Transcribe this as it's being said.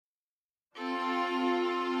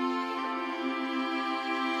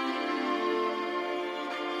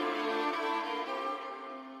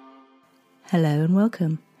Hello and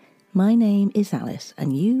welcome. My name is Alice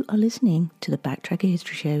and you are listening to the Backtracker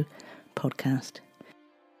History Show podcast.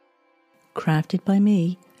 Crafted by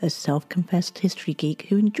me, a self-confessed history geek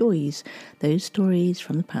who enjoys those stories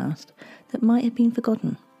from the past that might have been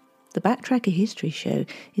forgotten. The Backtracker History Show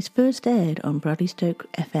is first aired on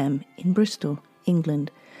Bradleystoke FM in Bristol,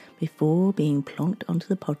 England, before being plonked onto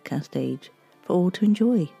the podcast age for all to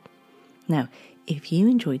enjoy. Now, if you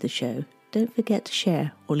enjoyed the show, don't forget to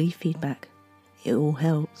share or leave feedback. It all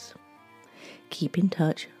helps. Keep in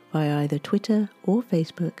touch via either Twitter or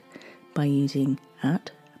Facebook by using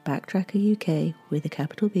 @BacktrackerUK with a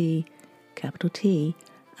capital B, capital T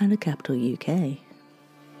and a capital UK.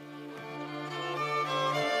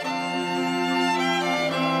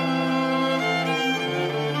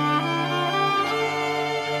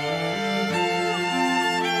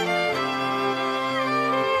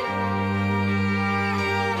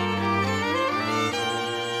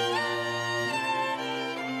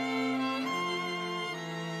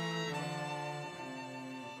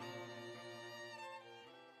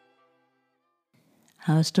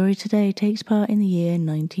 Our story today takes part in the year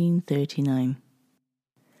 1939,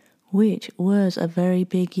 which was a very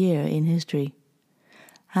big year in history,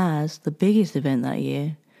 as the biggest event that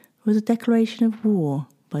year was a declaration of war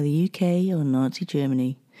by the UK on Nazi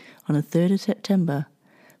Germany on the 3rd of September,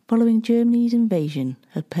 following Germany's invasion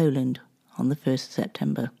of Poland on the 1st of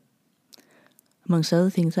September. Amongst other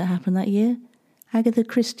things that happened that year, Agatha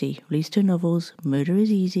Christie released her novels Murder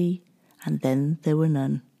is Easy and Then There Were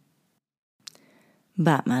None.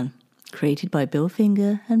 Batman, created by Bill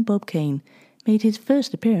Finger and Bob Kane, made his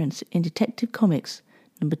first appearance in Detective Comics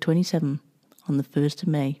number 27 on the 1st of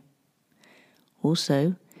May.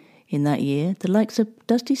 Also, in that year, the likes of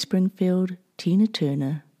Dusty Springfield, Tina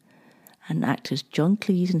Turner, and actors John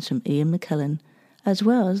Cleese and some Ian McKellen, as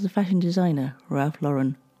well as the fashion designer Ralph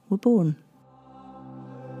Lauren, were born.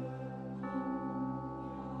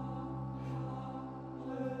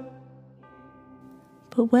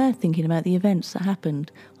 But we're thinking about the events that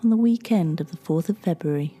happened on the weekend of the 4th of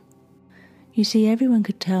February. You see, everyone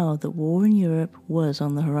could tell that war in Europe was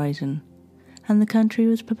on the horizon, and the country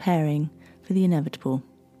was preparing for the inevitable.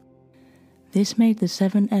 This made the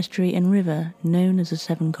Severn estuary and river, known as the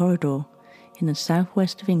Severn Corridor, in the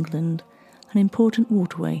southwest of England, an important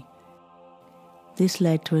waterway. This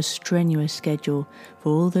led to a strenuous schedule for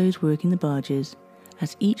all those working the barges,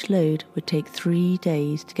 as each load would take 3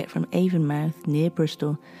 days to get from Avonmouth near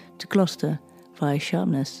Bristol to Gloucester via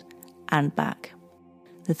Sharpness and back.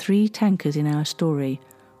 The 3 tankers in our story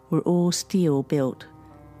were all steel-built,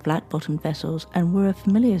 flat-bottomed vessels and were a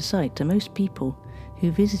familiar sight to most people who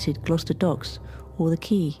visited Gloucester Docks or the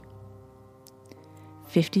Quay.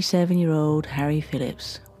 57-year-old Harry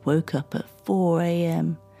Phillips woke up at 4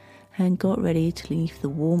 a.m. and got ready to leave the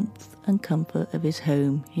warmth and comfort of his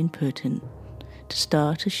home in Purton to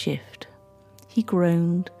start a shift. He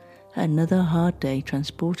groaned at another hard day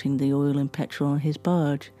transporting the oil and petrol on his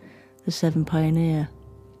barge, the Severn Pioneer.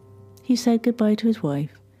 He said goodbye to his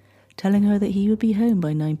wife, telling her that he would be home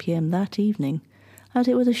by 9 p.m. that evening, as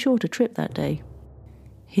it was a shorter trip that day.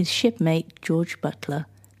 His shipmate, George Butler,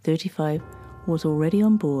 35, was already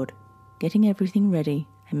on board, getting everything ready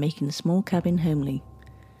and making the small cabin homely.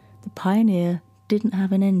 The Pioneer didn't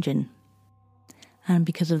have an engine, and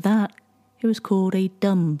because of that, it was called a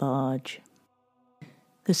dumb barge.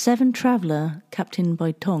 The Severn Traveller, captained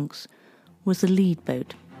by Tonks, was the lead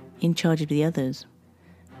boat, in charge of the others.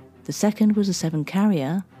 The second was the Severn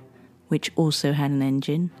Carrier, which also had an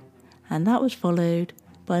engine, and that was followed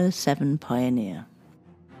by the Severn Pioneer.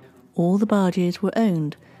 All the barges were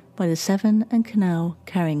owned by the Severn and Canal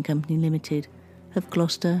Carrying Company Limited of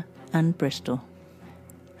Gloucester and Bristol.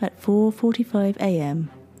 At 4:45 a.m,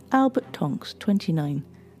 Albert Tonks, 29,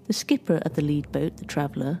 the skipper of the lead boat, the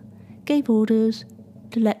Traveller, gave orders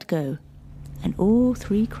to let go, and all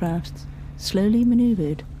 3 crafts slowly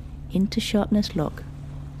manoeuvred into Sharpness Lock.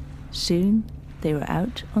 Soon they were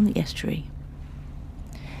out on the estuary.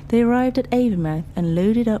 They arrived at Avonmouth and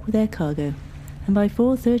loaded up with their cargo, and by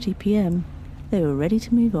 4:30 p.m. they were ready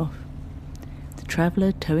to move off, the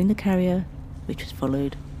Traveller towing the carrier, which was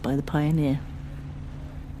followed by the Pioneer.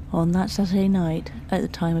 On that Saturday night, at the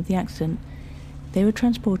time of the accident, they were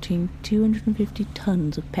transporting 250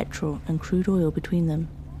 tons of petrol and crude oil between them.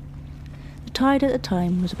 The tide at the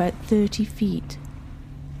time was about 30 feet,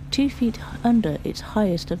 2 feet under its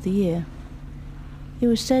highest of the year. It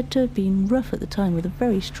was said to have been rough at the time with a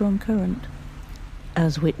very strong current.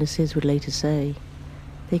 As witnesses would later say,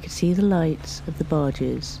 they could see the lights of the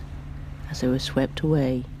barges as they were swept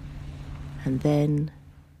away, and then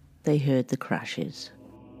they heard the crashes.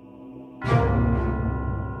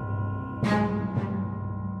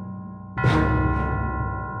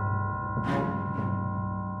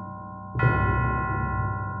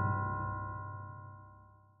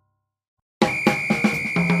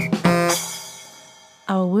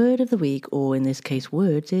 word of the week, or in this case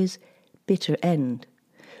words, is bitter end,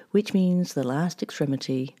 which means the last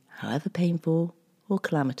extremity, however painful or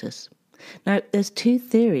calamitous. Now, there's two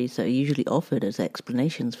theories that are usually offered as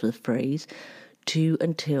explanations for the phrase to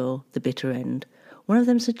until the bitter end. One of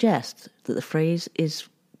them suggests that the phrase is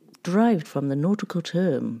derived from the nautical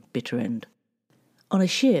term bitter end. On a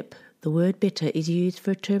ship, the word bitter is used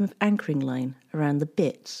for a term of anchoring line around the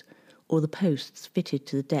bitts or the posts fitted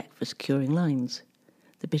to the deck for securing lines.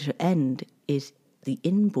 The bitter end is the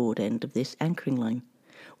inboard end of this anchoring line.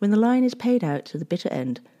 When the line is paid out to the bitter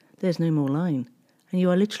end, there's no more line, and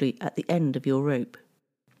you are literally at the end of your rope.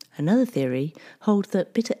 Another theory holds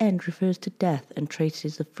that bitter end refers to death and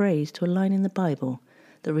traces the phrase to a line in the Bible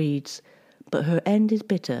that reads, "But her end is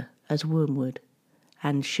bitter as wormwood,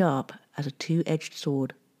 and sharp as a two-edged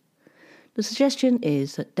sword." The suggestion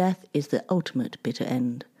is that death is the ultimate bitter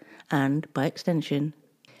end, and, by extension,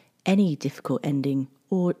 any difficult ending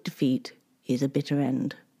or defeat is a bitter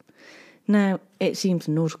end. Now, it seems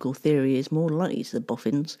the nautical theory is more likely to the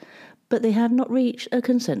boffins, but they have not reached a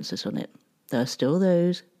consensus on it. There are still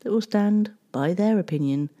those that will stand by their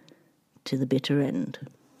opinion to the bitter end.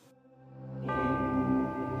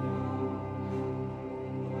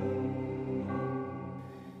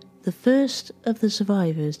 The first of the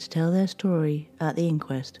survivors to tell their story at the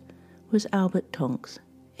inquest was Albert Tonks,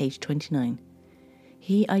 aged 29.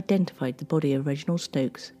 He identified the body of Reginald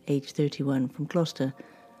Stokes, aged 31, from Gloucester,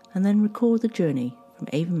 and then recalled the journey from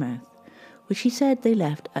Avonmouth, which he said they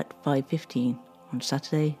left at 5:15 on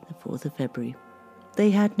Saturday, the 4th of February. They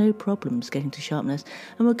had no problems getting to Sharpness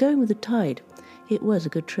and were going with the tide. It was a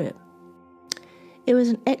good trip. It was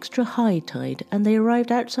an extra high tide, and they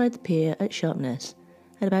arrived outside the pier at Sharpness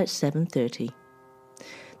at about 7:30.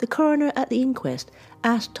 The coroner at the inquest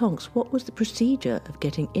asked Tonks what was the procedure of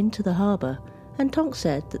getting into the harbour, and Tonks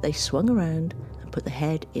said that they swung around and put the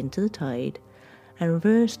head into the tide and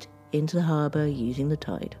reversed into the harbour using the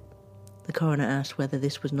tide. The coroner asked whether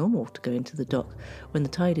this was normal to go into the dock when the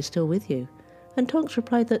tide is still with you, and Tonks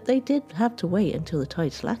replied that they did have to wait until the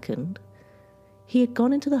tide slackened. He had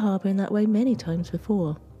gone into the harbour in that way many times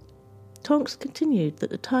before. Tonks continued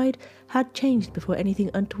that the tide had changed before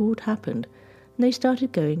anything untoward happened, and they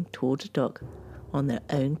started going towards the dock on their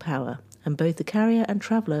own power, and both the carrier and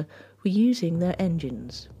traveller were using their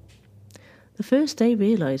engines. The first they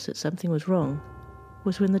realised that something was wrong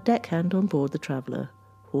was when the deckhand on board the traveller,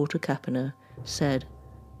 Walter Capiner, said,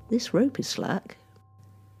 "This rope is slack."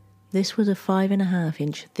 This was a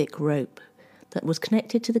 5.5-inch thick rope that was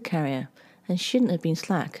connected to the carrier and shouldn't have been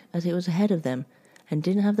slack, as it was ahead of them and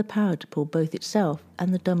didn't have the power to pull both itself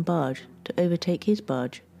and the dumb barge to overtake his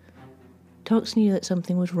barge. Tonks knew that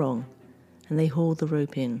something was wrong, and they hauled the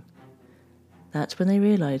rope in. That's when they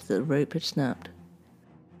realised that the rope had snapped.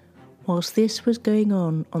 Whilst this was going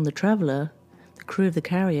on the traveller, the crew of the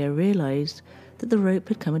carrier realised that the rope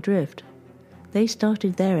had come adrift. They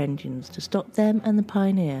started their engines to stop them and the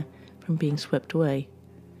Pioneer from being swept away,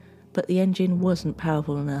 but the engine wasn't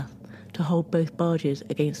powerful enough to hold both barges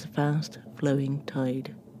against the fast-flowing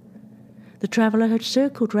tide. The traveller had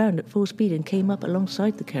circled round at full speed and came up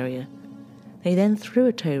alongside the carrier. They then threw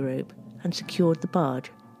a tow rope and secured the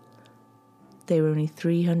barge. They were only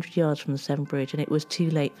 300 yards from the Severn Bridge, and it was too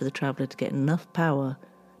late for the traveller to get enough power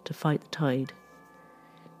to fight the tide.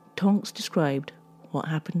 Tonks described what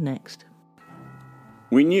happened next.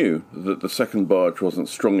 We knew that the second barge wasn't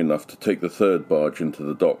strong enough to take the third barge into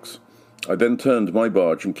the docks. I then turned my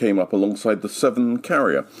barge and came up alongside the Severn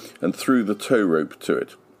carrier and threw the tow rope to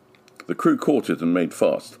it. The crew caught it and made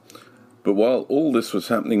fast. But while all this was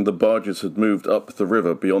happening, the barges had moved up the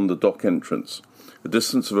river beyond the dock entrance, a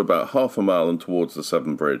distance of about half a mile and towards the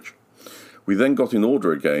Severn Bridge. We then got in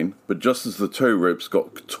order again, but just as the tow ropes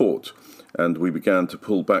got taut and we began to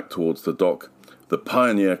pull back towards the dock, the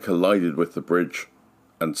Pioneer collided with the bridge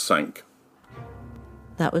and sank.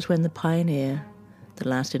 That was when the Pioneer, the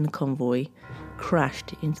last in the convoy,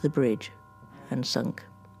 crashed into the bridge and sunk.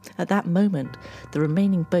 At that moment, the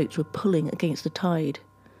remaining boats were pulling against the tide.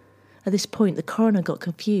 At this point, the coroner got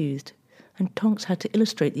confused, and Tonks had to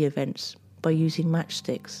illustrate the events by using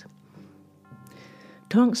matchsticks.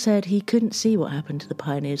 Tonks said he couldn't see what happened to the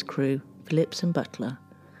Pioneer's crew, Phillips and Butler,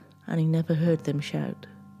 and he never heard them shout.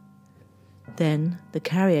 Then the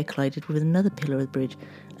carrier collided with another pillar of the bridge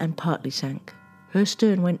and partly sank. Her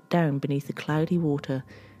stern went down beneath the cloudy water,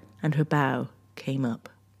 and her bow came up.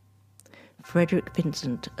 Frederick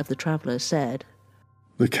Vincent of the Travellers said,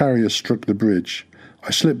 "The carrier struck the bridge. I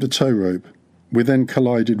slipped the tow rope. We then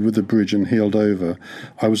collided with the bridge and heeled over.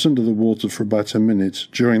 I was under the water for about a minute.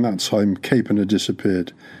 During that time, Capiner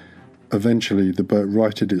disappeared. Eventually, the boat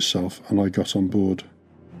righted itself and I got on board."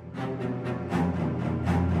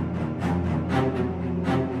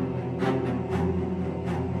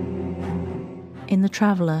 In the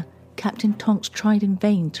Traveller, Captain Tonks tried in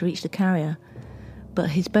vain to reach the carrier, but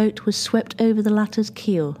his boat was swept over the latter's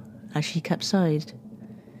keel as she capsized.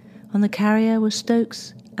 On the carrier were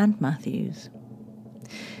Stokes and Matthews.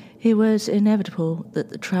 It was inevitable that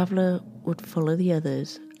the Traveller would follow the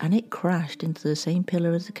others, and it crashed into the same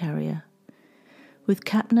pillar as the carrier. With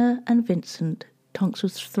Capner and Vincent, Tonks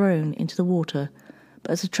was thrown into the water,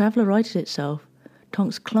 but as the Traveller righted itself,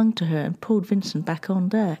 Tonks clung to her and pulled Vincent back on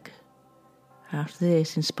deck. After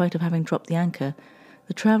this, in spite of having dropped the anchor,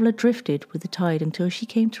 the Traveller drifted with the tide until she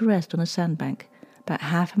came to rest on a sandbank about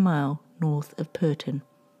half a mile north of Purton.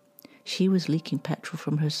 She was leaking petrol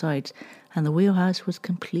from her sides, and the wheelhouse was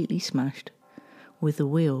completely smashed, with the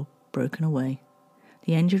wheel broken away.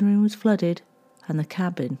 The engine room was flooded, and the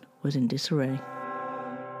cabin was in disarray.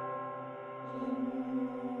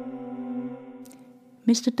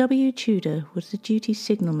 Mr. W. Tudor was the duty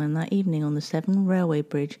signalman that evening on the Severn railway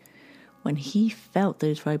bridge when he felt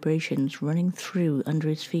those vibrations running through under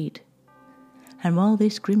his feet. And while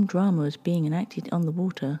this grim drama was being enacted on the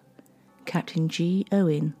water, Captain G.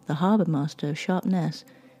 Owen, the harbour master of Sharpness,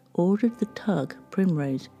 ordered the tug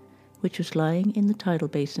Primrose, which was lying in the tidal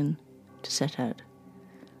basin, to set out.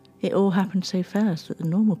 It all happened so fast that the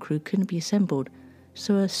normal crew couldn't be assembled,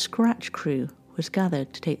 so a scratch crew was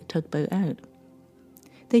gathered to take the tugboat out.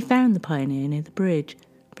 They found the Pioneer near the bridge,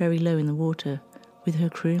 very low in the water, with her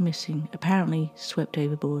crew missing, apparently swept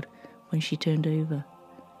overboard when she turned over.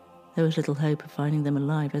 There was little hope of finding them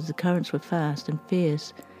alive, as the currents were fast and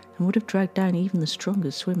fierce and would have dragged down even the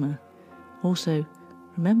strongest swimmer. Also,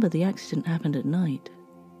 remember the accident happened at night.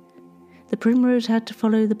 The Primrose had to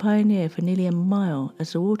follow the Pioneer for nearly a mile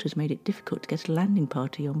as the waters made it difficult to get a landing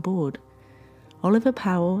party on board. Oliver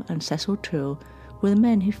Powell and Cecil Turrell were the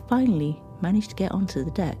men who finally managed to get onto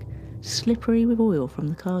the deck, slippery with oil from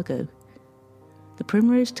the cargo. The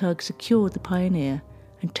Primrose tug secured the Pioneer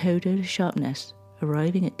and towed her to Sharpness,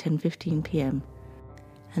 arriving at 10:15 p.m.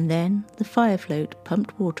 And then the fire float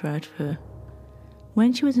pumped water out of her.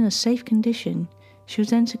 When she was in a safe condition, she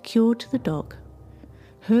was then secured to the dock.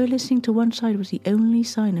 Her listening to one side was the only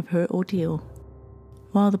sign of her ordeal.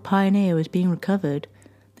 While the Pioneer was being recovered,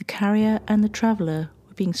 the carrier and the Traveller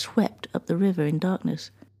were being swept up the river in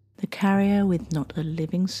darkness, the carrier with not a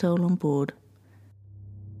living soul on board.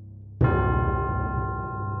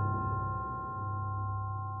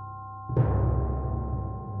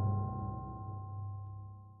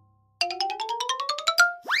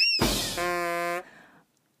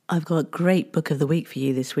 I've got a great book of the week for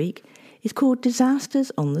you this week. It's called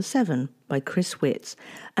Disasters on the Severn by Chris Witts,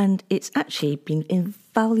 and it's actually been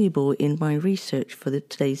invaluable in my research for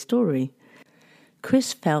today's story.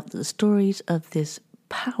 Chris felt that the stories of this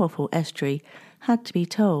powerful estuary had to be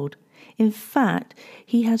told. In fact,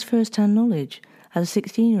 he has first-hand knowledge. As a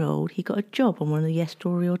 16-year-old, he got a job on one of the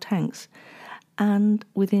estuarial tanks, and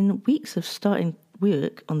within weeks of starting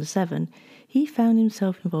work on the Severn, he found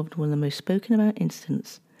himself involved in one of the most spoken about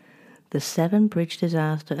incidents, the Severn Bridge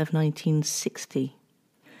disaster of 1960.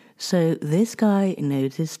 So this guy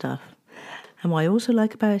knows his stuff. And what I also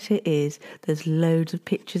like about it is there's loads of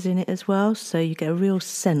pictures in it as well, so you get a real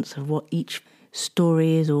sense of what each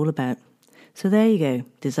story is all about. So there you go,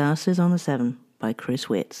 Disasters on the Severn by Chris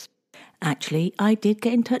Witts. Actually, I did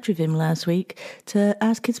get in touch with him last week to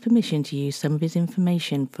ask his permission to use some of his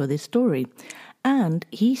information for this story. And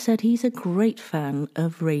he said he's a great fan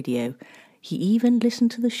of radio. He even listened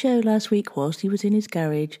to the show last week whilst he was in his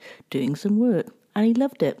garage doing some work, and he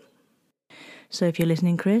loved it. So if you're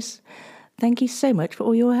listening, Chris, thank you so much for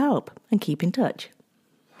all your help, and keep in touch.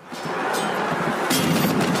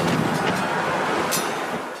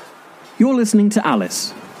 You're listening to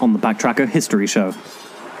Alice on the Backtracker History Show.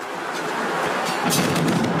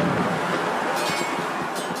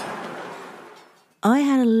 I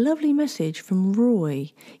had a lovely message from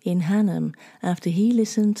Roy in Hannam after he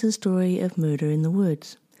listened to the story of Murder in the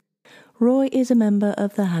Woods. Roy is a member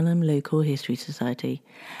of the Hannam Local History Society,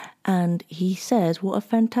 and he says what a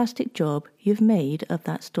fantastic job you've made of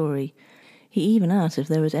that story. He even asked if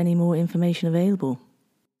there was any more information available.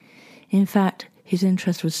 In fact, his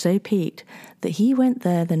interest was so piqued that he went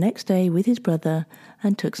there the next day with his brother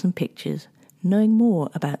and took some pictures, knowing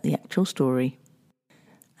more about the actual story.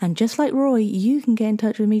 And just like Roy, you can get in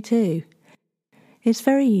touch with me too. It's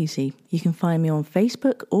very easy. You can find me on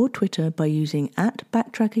Facebook or Twitter by using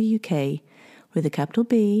 @BacktrackerUK with a capital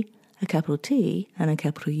B, a capital T and a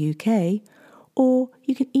capital UK, or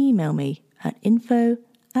you can email me at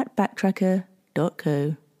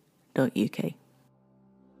info@backtracker.co.uk.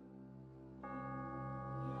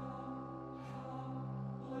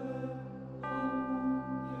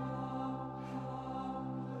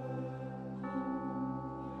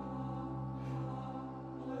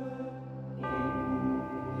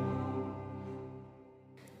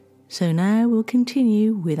 So now we'll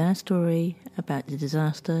continue with our story about the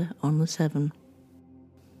disaster on the Severn.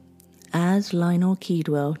 As Lionel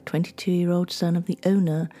Keedwell, 22-year-old son of the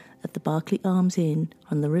owner of the Berkeley Arms Inn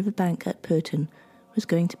on the riverbank at Purton, was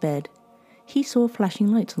going to bed, he saw flashing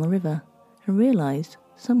lights on the river and realised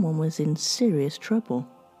someone was in serious trouble.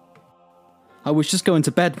 I was just going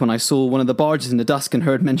to bed when I saw one of the barges in the dusk and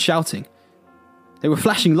heard men shouting. They were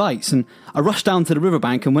flashing lights, and I rushed down to the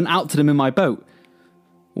riverbank and went out to them in my boat.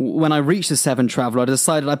 When I reached the Severn Traveller, I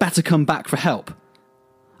decided I'd better come back for help.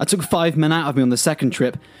 I took 5 men out of me on the second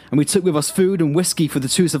trip, and we took with us food and whiskey for the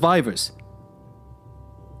 2 survivors.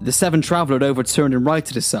 The Severn Traveller had overturned and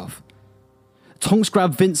righted itself. Tonks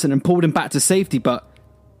grabbed Vincent and pulled him back to safety, but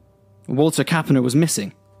Walter Kapaner was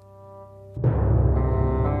missing.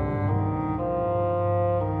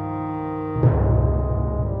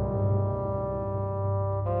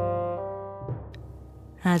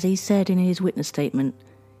 As he said in his witness statement,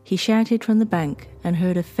 he shouted from the bank and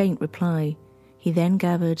heard a faint reply. He then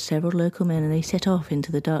gathered several local men and they set off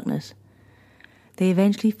into the darkness. They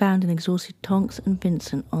eventually found an exhausted Tonks and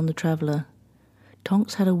Vincent on the Traveller.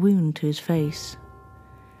 Tonks had a wound to his face.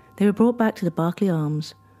 They were brought back to the Berkeley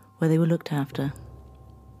Arms, where they were looked after.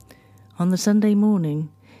 On the Sunday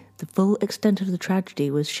morning, the full extent of the tragedy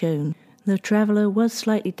was shown. The Traveller was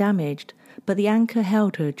slightly damaged, but the anchor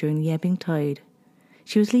held her during the ebbing tide.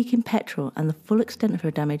 She was leaking petrol, and the full extent of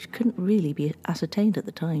her damage couldn't really be ascertained at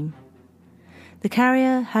the time. The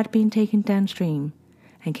carrier had been taken downstream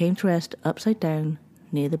and came to rest upside down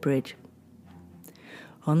near the bridge.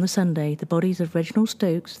 On the Sunday, the bodies of Reginald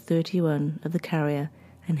Stokes, 31, of the carrier,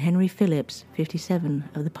 and Henry Phillips, 57,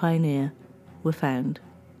 of the Pioneer, were found.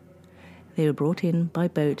 They were brought in by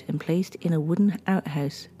boat and placed in a wooden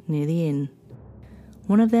outhouse near the inn.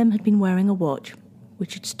 One of them had been wearing a watch,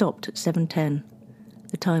 which had stopped at 7:10,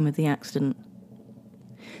 the time of the accident.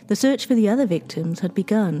 The search for the other victims had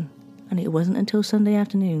begun, and it wasn't until Sunday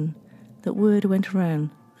afternoon that word went around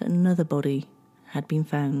that another body had been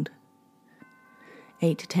found.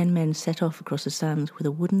 8 to 10 men set off across the sands with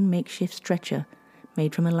a wooden makeshift stretcher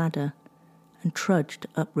made from a ladder and trudged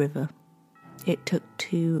upriver. It took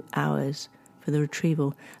 2 hours for the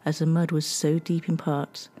retrieval, as the mud was so deep in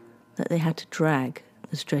parts that they had to drag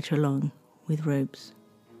the stretcher along with ropes.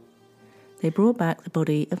 They brought back the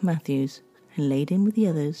body of Matthews and laid him with the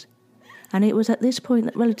others, and it was at this point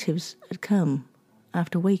that relatives had come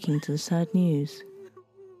after waking to the sad news.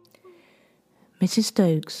 Mrs.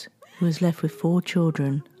 Stokes, who was left with 4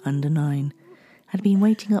 children under 9, had been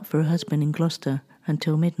waiting up for her husband in Gloucester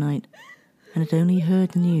until midnight and had only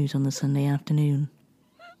heard the news on the Sunday afternoon.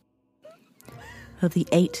 Of the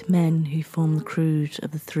 8 men who formed the crews of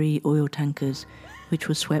the 3 oil tankers which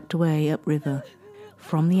were swept away upriver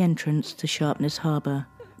from the entrance to Sharpness Harbour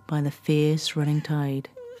by the fierce running tide,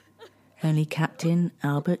 only Captain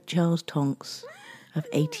Albert Charles Tonks of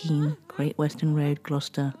 18 Great Western Road,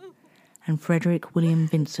 Gloucester, and Frederick William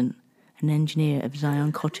Vincent, an engineer of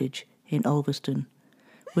Zion Cottage in Ulverston,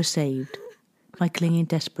 were saved by clinging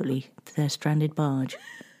desperately to their stranded barge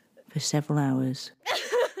for several hours.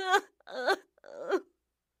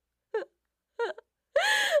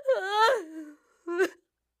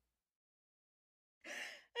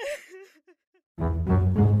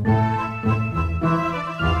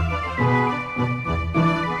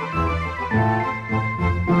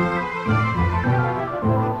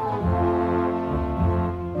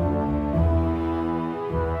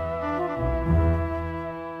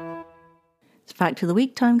 Fact of the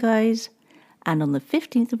week time, guys. And on the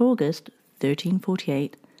 15th of August,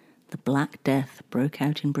 1348, the Black Death broke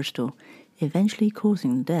out in Bristol, eventually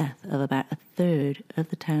causing the death of about a third of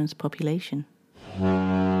the town's population.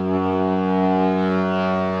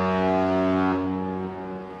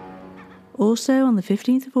 Also on the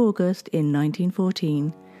 15th of August in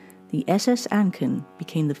 1914, the SS Ancon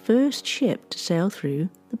became the first ship to sail through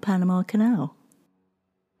the Panama Canal.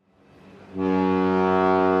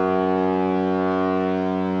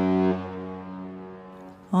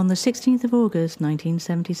 On the 16th of August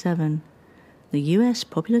 1977, the US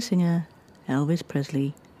popular singer Elvis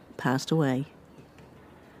Presley passed away.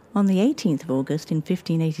 On the 18th of August in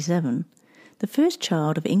 1587, the first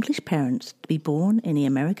child of English parents to be born in the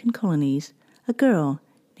American colonies, a girl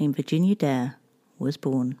named Virginia Dare, was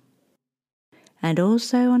born. And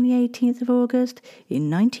also on the 18th of August in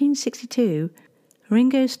 1962,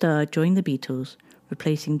 Ringo Starr joined the Beatles,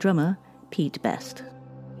 replacing drummer Pete Best.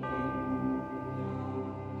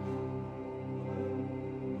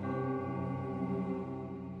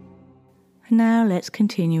 Now let's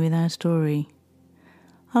continue with our story.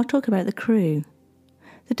 I'll talk about the crew.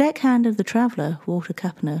 The deckhand of the Traveller, Walter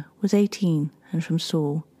Kapaner, was 18 and from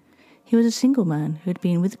Saul. He was a single man who had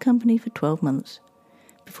been with the company for 12 months.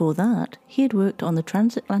 Before that, he had worked on the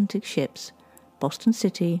transatlantic ships Boston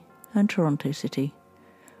City and Toronto City,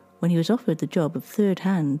 when he was offered the job of third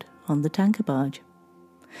hand on the tanker barge.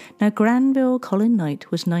 Now, Granville Colin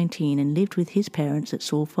Knight was 19 and lived with his parents at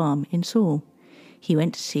Saul Farm in Saul. He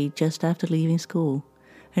went to sea just after leaving school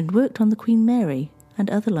and worked on the Queen Mary and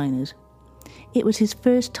other liners. It was his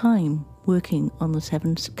first time working on the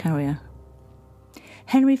Severn carrier.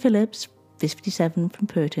 Henry Phillips, 57, from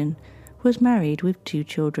Purton, was married with 2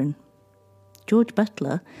 children. George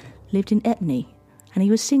Butler lived in Epney, and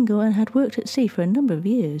he was single and had worked at sea for a number of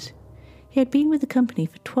years. He had been with the company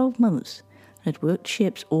for 12 months and had worked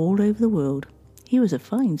ships all over the world. He was a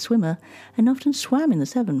fine swimmer and often swam in the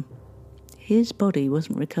Severn. His body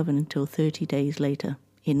wasn't recovered until 30 days later,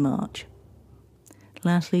 in March.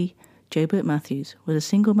 Lastly, Jobert Matthews was a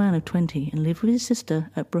single man of 20 and lived with his sister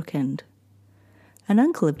at Brookend. An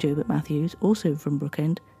uncle of Jobert Matthews, also from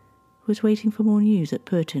Brookend, was waiting for more news at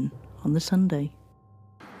Purton on the Sunday.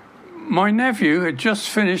 My nephew had just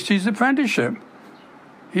finished his apprenticeship.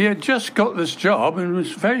 He had just got this job and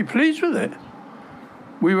was very pleased with it.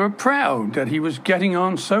 We were proud that he was getting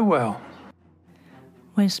on so well.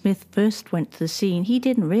 When Smith first went to the scene, he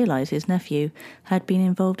didn't realise his nephew had been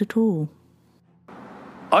involved at all.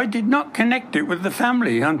 I did not connect it with the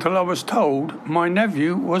family until I was told my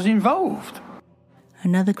nephew was involved.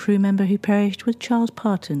 Another crew member who perished was Charles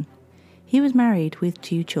Parton. He was married with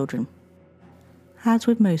 2 children. As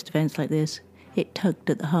with most events like this, it tugged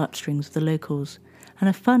at the heartstrings of the locals, and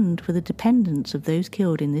a fund for the dependents of those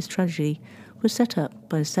killed in this tragedy was set up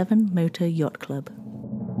by the Severn Motor Yacht Club.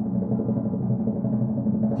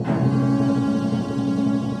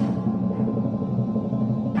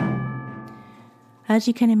 As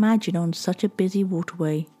you can imagine, on such a busy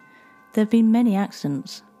waterway, there have been many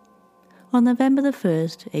accidents. On November the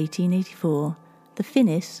 1st, 1884, the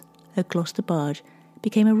Finnis, a Gloucester barge,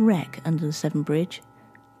 became a wreck under the Severn Bridge,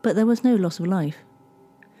 but there was no loss of life.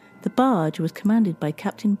 The barge was commanded by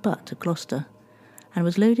Captain Butt of Gloucester and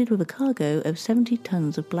was loaded with a cargo of 70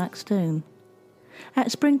 tons of black stone. At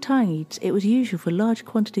spring tides, it was usual for large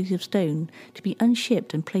quantities of stone to be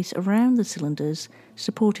unshipped and placed around the cylinders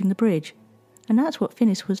supporting the bridge, and that's what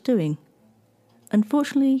Finnis was doing.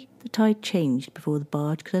 Unfortunately, the tide changed before the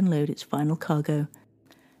barge could unload its final cargo,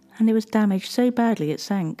 and it was damaged so badly it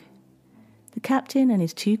sank. The captain and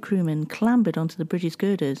his 2 crewmen clambered onto the bridge's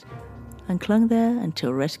girders and clung there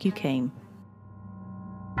until rescue came.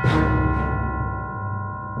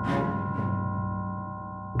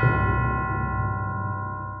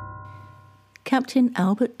 Captain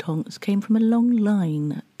Albert Tonks came from a long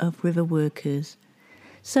line of river workers,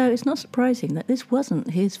 so it's not surprising that this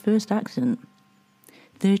wasn't his first accident.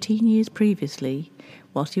 13 years previously,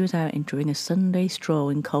 whilst he was out enjoying a Sunday stroll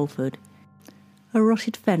in Colford, a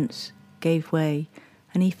rotted fence gave way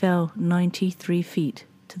and he fell 93 feet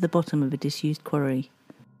to the bottom of a disused quarry.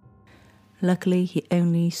 Luckily, he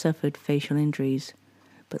only suffered facial injuries,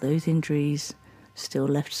 but those injuries still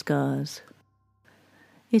left scars.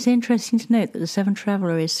 It's interesting to note that the Severn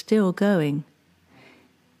Traveller is still going.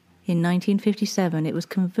 In 1957, it was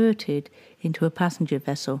converted into a passenger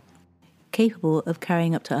vessel, capable of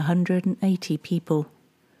carrying up to 180 people.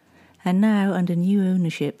 And now, under new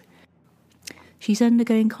ownership, she's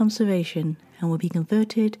undergoing conservation and will be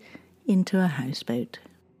converted into a houseboat.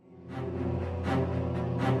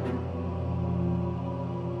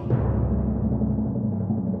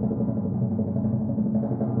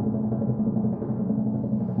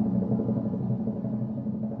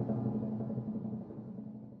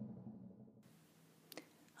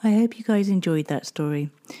 I hope you guys enjoyed that story.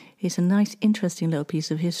 It's a nice, interesting little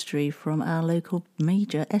piece of history from our local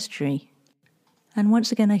major estuary. And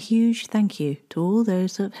once again, a huge thank you to all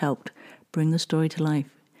those that have helped bring the story to life.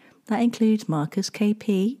 That includes Marcus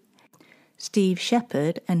KP, Steve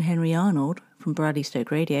Shepherd and Henry Arnold from Bradley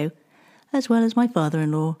Stoke Radio, as well as my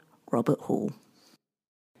father-in-law, Robert Hall.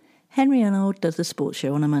 Henry Arnold does the sports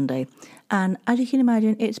show on a Monday, and as you can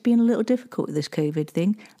imagine, it's been a little difficult with this COVID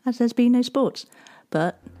thing, as there's been no sports.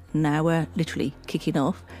 But now we're literally kicking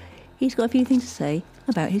off. He's got a few things to say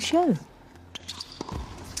about his show.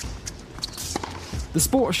 The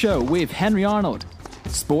Sports Show with Henry Arnold.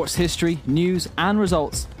 Sports history, news and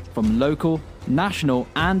results from local, national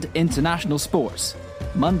and international sports.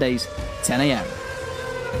 Mondays, 10 a.m.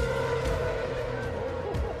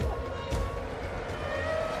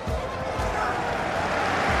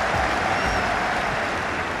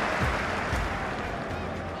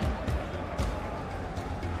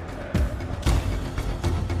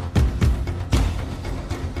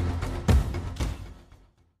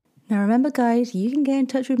 Now remember guys, you can get in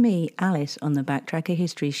touch with me, Alice, on the Backtracker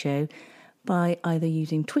History Show by either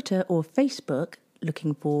using Twitter or Facebook,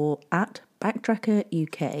 looking for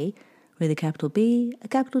 @BacktrackerUK with a capital B, a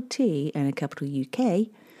capital T and a capital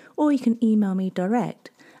UK, or you can email me direct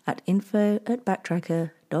at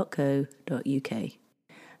info@backtracker.co.uk.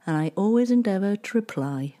 And I always endeavour to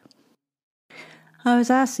reply. I was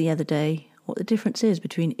asked the other day what the difference is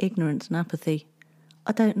between ignorance and apathy.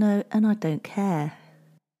 I don't know and I don't care.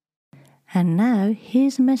 And now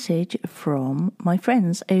here's a message from my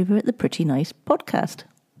friends over at the Pretty Nice podcast.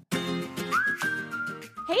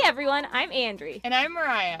 Hey everyone, I'm Andrie. And I'm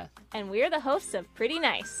Mariah. And we're the hosts of Pretty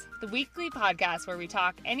Nice, the weekly podcast where we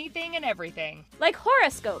talk anything and everything. Like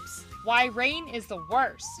horoscopes, why rain is the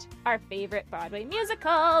worst, our favorite Broadway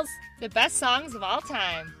musicals, the best songs of all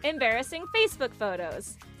time, embarrassing Facebook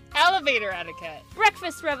photos, elevator etiquette,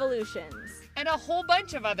 breakfast revolutions, and a whole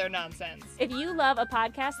bunch of other nonsense. If you love a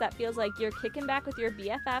podcast that feels like you're kicking back with your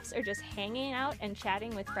BFFs or just hanging out and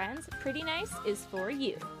chatting with friends, Pretty Nice is for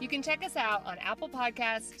you. You can check us out on Apple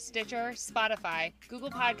Podcasts, Stitcher, Spotify, Google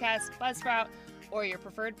Podcasts, Buzzsprout, or your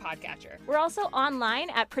preferred podcatcher. We're also online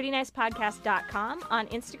at prettynicepodcast.com, on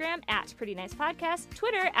Instagram at Pretty Nice Podcast,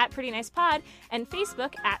 Twitter at Pretty Nice Pod, and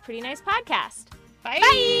Facebook at Pretty Nice Podcast. Bye!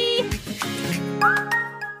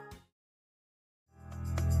 Bye!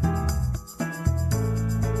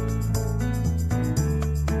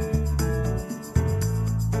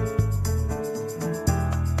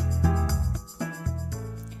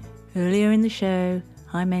 Earlier in the show,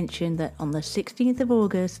 I mentioned that on the 16th of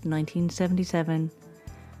August 1977,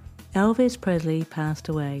 Elvis Presley passed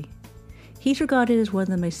away. He's regarded as one of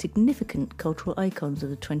the most significant cultural icons of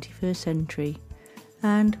the 21st century,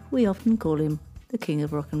 and we often call him the King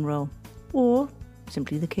of Rock and Roll, or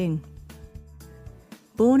simply the King.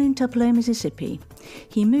 Born in Tupelo, Mississippi,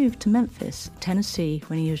 he moved to Memphis, Tennessee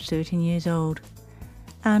when he was 13 years old,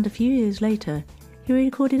 and a few years later, he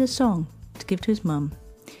recorded a song to give to his mum.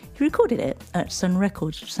 He recorded it at Sun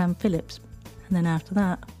Records with Sam Phillips, and then after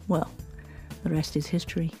that, well, the rest is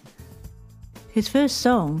history. His first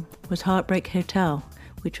song was Heartbreak Hotel,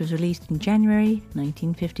 which was released in January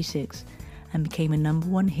 1956 and became a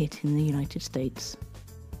 #1 hit in the United States.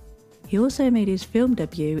 He also made his film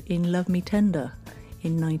debut in Love Me Tender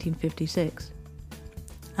in 1956,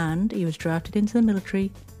 and he was drafted into the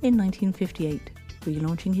military in 1958,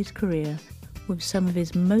 relaunching his career with some of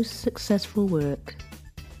his most successful work.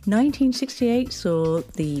 1968 saw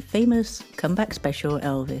the famous comeback special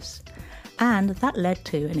Elvis, and that led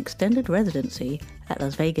to an extended residency at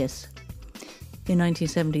Las Vegas. In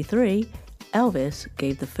 1973, Elvis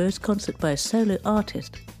gave the first concert by a solo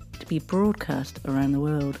artist to be broadcast around the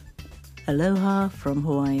world, Aloha from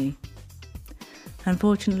Hawaii.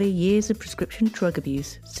 Unfortunately, years of prescription drug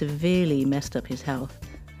abuse severely messed up his health,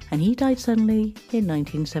 and he died suddenly in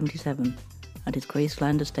 1977 at his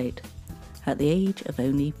Graceland estate, at the age of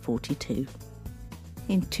only 42.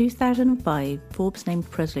 In 2005, Forbes named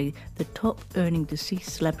Presley the top-earning deceased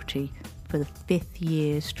celebrity for the 5th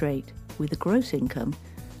year straight, with a gross income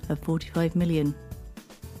of $45 million.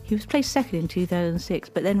 He was placed second in 2006,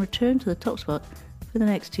 but then returned to the top spot for the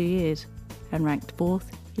next 2 years, and ranked 4th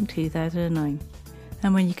in 2009.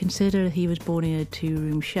 And when you consider he was born in a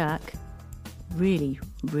 2-room shack, really,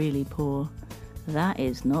 really poor, that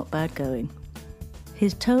is not bad going.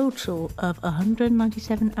 His total of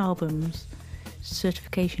 197 albums,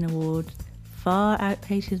 certification awards, far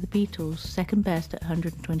outpaces the Beatles' second best at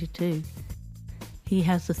 122. He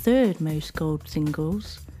has the 3rd most gold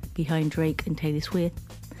singles, behind Drake and Taylor Swift,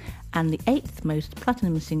 and the 8th most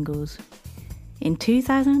platinum singles. In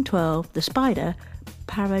 2012, the spider,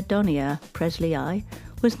 Pareidonia Presley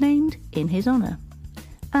was named in his honour.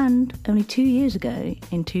 And only 2 years ago,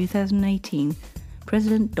 in 2018,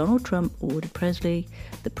 President Donald Trump awarded Presley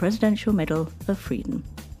the Presidential Medal of Freedom,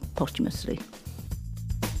 posthumously.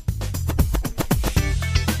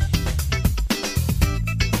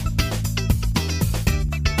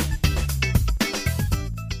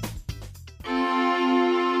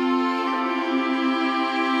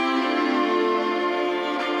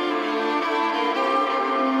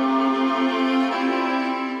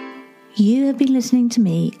 You have been listening to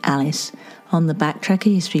me, Alice, on the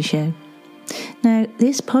Backtracker History Show. Now,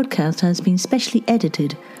 this podcast has been specially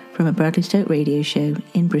edited from a Bradley Stoke radio show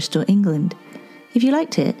in Bristol, England. If you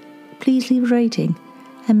liked it, please leave a rating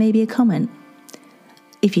and maybe a comment.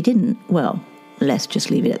 If you didn't, well, let's just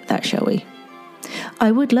leave it at that, shall we?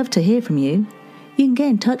 I would love to hear from you. You can get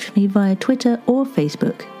in touch with me via Twitter or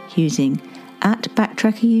Facebook using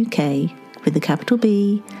 @BacktrackerUK with a capital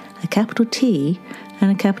B, a capital T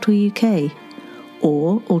and a capital UK.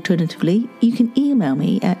 Or, alternatively, you can email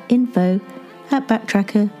me at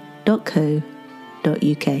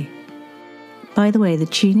info@backtracker.co.uk. By the way, the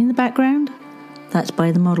tune in the background, that's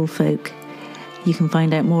by the Model Folk. You can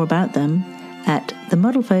find out more about them at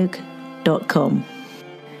themodelfolk.com.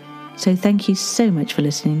 So thank you so much for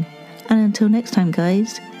listening, and until next time,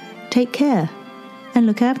 guys, take care and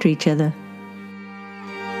look after each other.